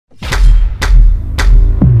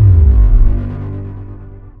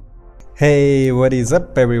Hey, what is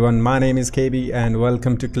up everyone? My name is KB and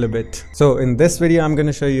welcome to kilObit. So in this video I'm going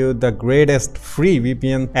to show you the greatest free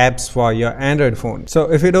VPN apps for your Android phone.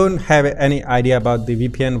 So if you don't have any idea about the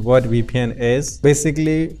VPN, what VPN is,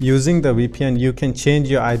 basically using the VPN you can change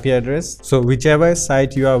your IP address. So whichever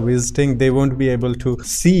site you are visiting, they won't be able to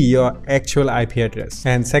see your actual IP address.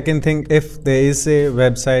 And second thing, if there is a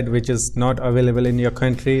website which is not available in your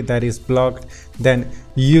country, that is blocked, then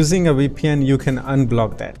using a VPN you can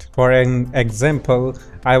unblock that. For an example,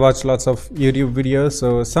 I watch lots of YouTube videos,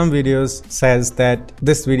 so some videos says that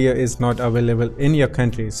this video is not available in your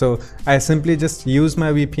country. So I simply just use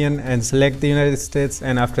my VPN and select the United States,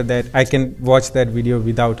 and after that I can watch that video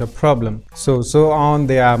without a problem. So on,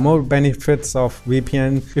 there are more benefits of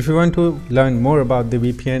VPN. If you want to learn more about the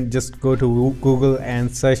VPN, just go to Google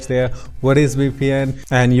and search there what is VPN,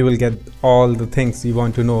 and you will get all the things you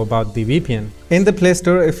want to know about the VPN. In the Play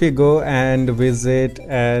Store, if you go and visit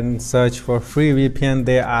and search for free VPN,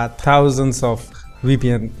 there are thousands of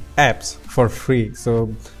VPN apps for free.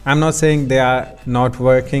 So I'm not saying they are not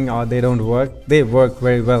working or they don't work. They work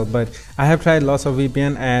very well, but I have tried lots of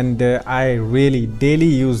VPN and I really daily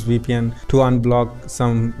use VPN to unblock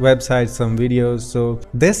some websites, some videos. So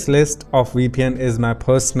this list of VPN is my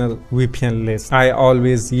personal VPN list. I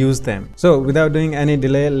always use them. So without doing any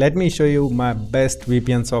delay, let me show you my best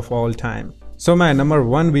VPNs of all time. So my number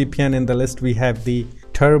one VPN in the list, we have the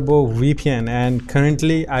Turbo VPN, and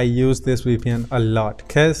currently I use this VPN a lot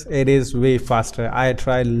because it is way faster. I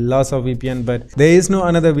tried lots of VPN, but there is no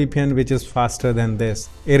another VPN which is faster than this.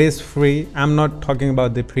 It is free. I'm not talking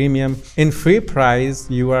about the premium. In free price,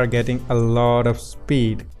 you are getting a lot of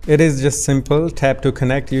speed. It is just simple, tap to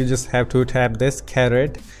connect. You just have to tap this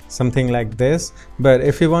caret, something like this. But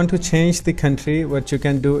if you want to change the country, what you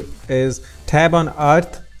can do is tap on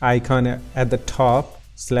Earth icon at the top,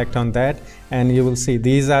 select on that, and you will see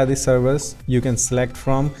these are the servers you can select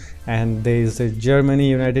from, and there is Germany,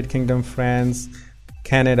 United Kingdom, France,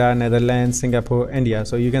 Canada, Netherlands, Singapore, India.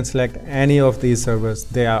 So you can select any of these servers.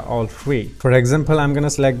 They are all free. For example, I'm gonna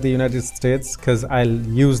select the United States because I'll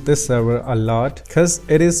use this server a lot because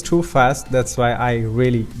it is too fast. That's why I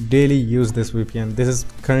really daily use this VPN. This is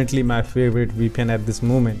currently my favorite VPN at this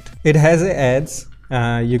moment. It has ads.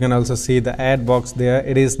 You can also see the ad box there.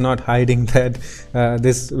 It is not hiding that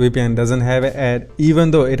this VPN doesn't have an ad.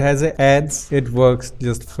 Even though it has ads, it works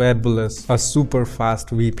just fabulous. A super fast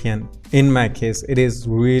VPN. In my case, it is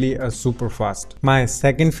really a super fast. My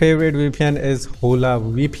second favorite VPN is Hola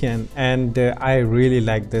VPN, and I really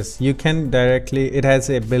like this. You can directly, it has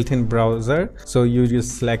a built-in browser, so you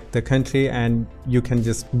just select the country and you can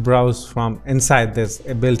just browse from inside this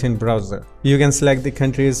a built-in browser. You can select the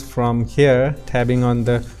countries from here, tabbing on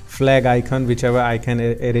the flag icon, whichever icon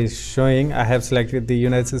it is showing. I have selected the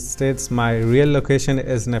United States. My real location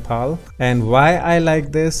is Nepal. And why I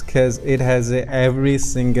like this, because it has every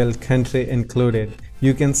single country included.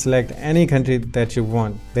 You can select any country that you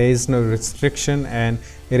want. There is no restriction, and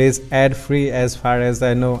it is ad free as far as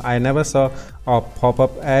I know. I never saw a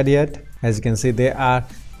pop-up ad yet. As you can see, there are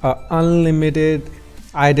unlimited.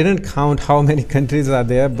 I didn't count how many countries are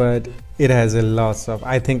there, but it has a lot of,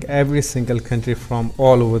 I think, every single country from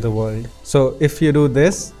all over the world. So if you do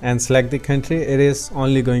this and select the country, it is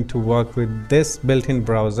only going to work with this built-in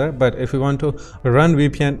browser. But if you want to run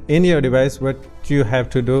VPN in your device, what you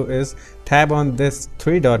have to do is tap on this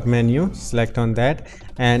three-dot menu, select on that,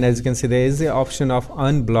 and as you can see, there is the option of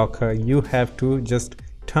unblocker. You have to just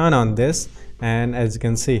turn on this, and as you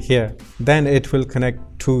can see here, then it will connect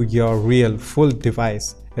to your real full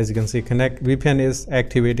device. As you can see, connect VPN is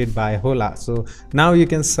activated by Hola. So now you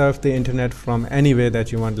can surf the internet from anywhere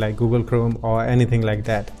that you want, like Google Chrome or anything like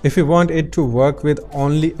that. If you want it to work with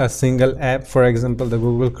only a single app, for example the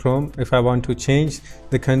Google Chrome, if I want to change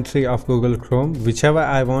the country of Google Chrome, whichever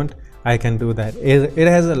I want, I can do that. It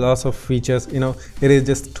has a lot of features, you know, it is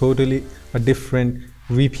just totally a different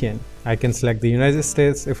VPN. I can select the United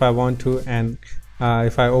States if I want to, and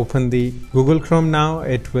if I open the Google Chrome now,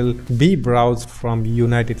 it will be browsed from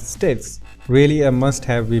United States. Really a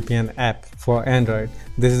must-have VPN app for Android.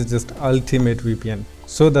 This is just ultimate VPN.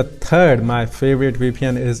 So the third, my favorite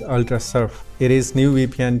VPN is UltraSurf. It is new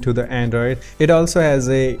VPN to the Android. It also has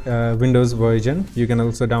a Windows version. You can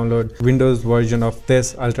also download Windows version of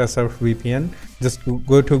this UltraSurf VPN. Just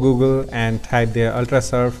go to Google and type there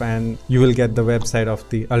UltraSurf, and you will get the website of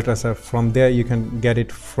the UltraSurf. From there you can get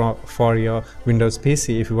it for your Windows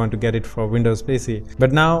PC if you want to get it for Windows PC.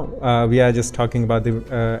 But now we are just talking about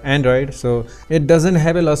the Android, so it doesn't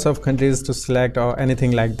have a lot of countries to select or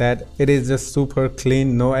anything like that. It is just super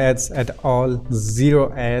clean, no ads at all,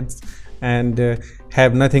 zero ads. and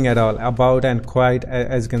have nothing at all. About and quiet,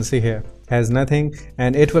 as you can see here, has nothing,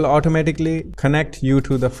 and it will automatically connect you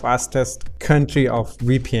to the fastest country of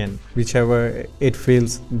VPN, whichever it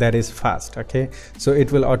feels that is fast. Okay, so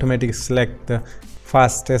it will automatically select the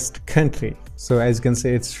fastest country. So as you can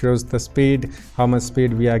see, it shows the speed, how much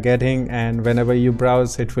speed we are getting, and whenever you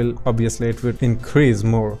browse, it will increase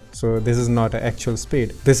more. So this is not an actual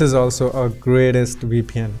speed. This is also a greatest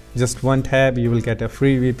VPN. Just one tab, you will get a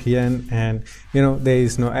free VPN, and you know, there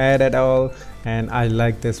is no ad at all. And I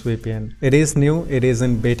like this VPN. It is new, it is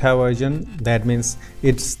in beta version. That means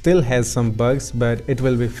it still has some bugs, but it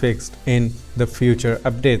will be fixed in the future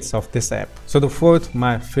updates of this app. So the fourth,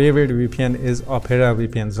 my favorite VPN, is Opera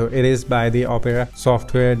VPN. So it is by the Opera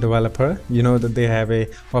software developer. You know that they have a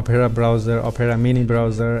Opera browser, Opera mini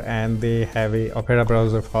browser, and they have a Opera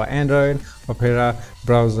browser for Android, Opera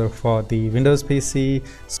browser for the Windows PC.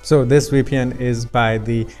 So this VPN is by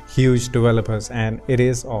the huge developers, and it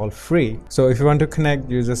is all free. So if you want to connect,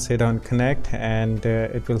 you just hit on connect, and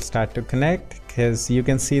it will start to connect. Because you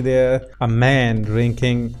can see there a man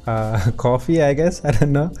drinking coffee, I guess, I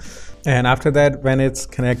don't know. And after that, when it's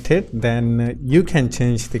connected, then you can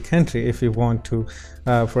change the country if you want to.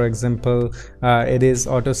 For example, it is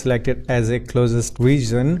auto selected as a closest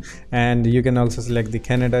region, and you can also select the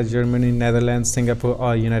Canada, Germany, Netherlands, Singapore,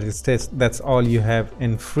 or United States. That's all you have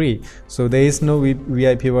in free. So there is no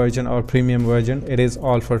VIP version or premium version. It is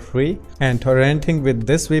all for free, and torrenting with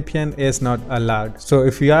this VPN is not allowed. So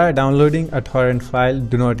if you are downloading a torrent file,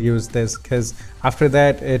 do not use this, because after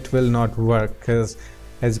that it will not work. Because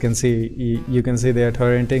as you can see their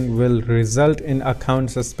torrenting will result in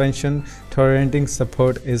account suspension. Torrenting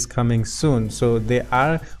support is coming soon, so they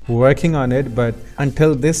are working on it, but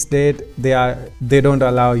until this date they don't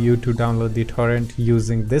allow you to download the torrent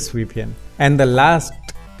using this VPN. And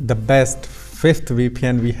the best fifth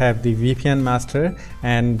VPN, we have the VPN Master,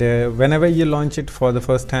 and whenever you launch it for the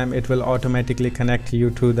first time, it will automatically connect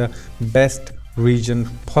you to the best region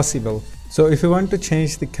possible. So if you want to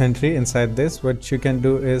change the country inside this, what you can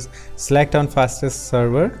do is select on fastest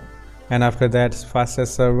server, and after that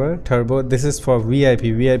fastest server turbo. This is for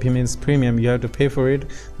VIP. VIP means premium, you have to pay for it,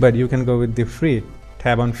 but you can go with the free.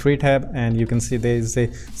 Tab on free tab, and you can see there is a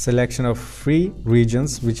selection of free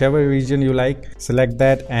regions. Whichever region you like, select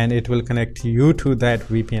that, and it will connect you to that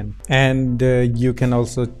VPN. And you can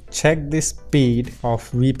also check the speed of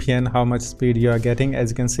VPN, how much speed you are getting. As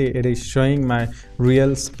you can see, it is showing my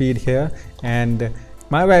real speed here, and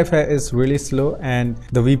my Wi-Fi is really slow and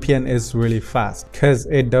the VPN is really fast because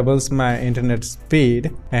it doubles my internet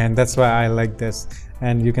speed, and that's why I like this.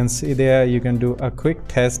 And you can see there, you can do a quick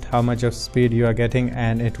test how much of speed you are getting,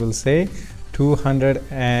 and it will say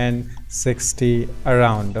 260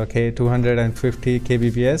 around, okay, 250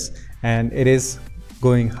 kbps, and it is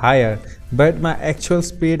going higher, but my actual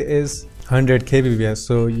speed is 100 kbps,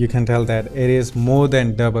 so you can tell that it is more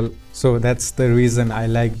than double. So that's the reason I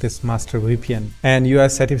like this master VPN. And you are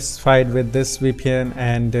satisfied with this VPN,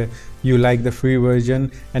 and you like the free version,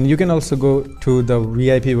 and you can also go to the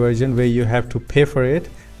VIP version where you have to pay for it,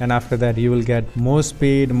 and after that you will get more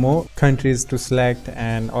speed, more countries to select,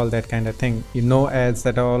 and all that kind of thing. No ads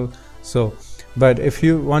at all. So but if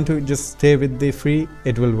you want to just stay with the free,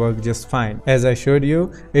 it will work just fine. As I showed you,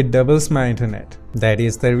 it doubles my internet. That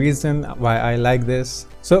is the reason why I like this.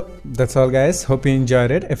 So that's all guys, hope you enjoyed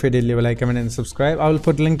it. If you did, leave a like, comment and subscribe. I will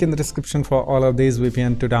put link in the description for all of these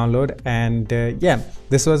VPN to download. And yeah,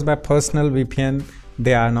 this was my personal VPN.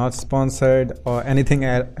 They are not sponsored or anything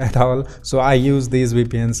at all, so I use these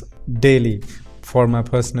VPNs daily for my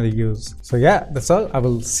personal use. So yeah, that's all. I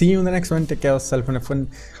will see you in the next one. Take care of yourself and have fun.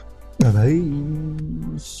 Bye bye.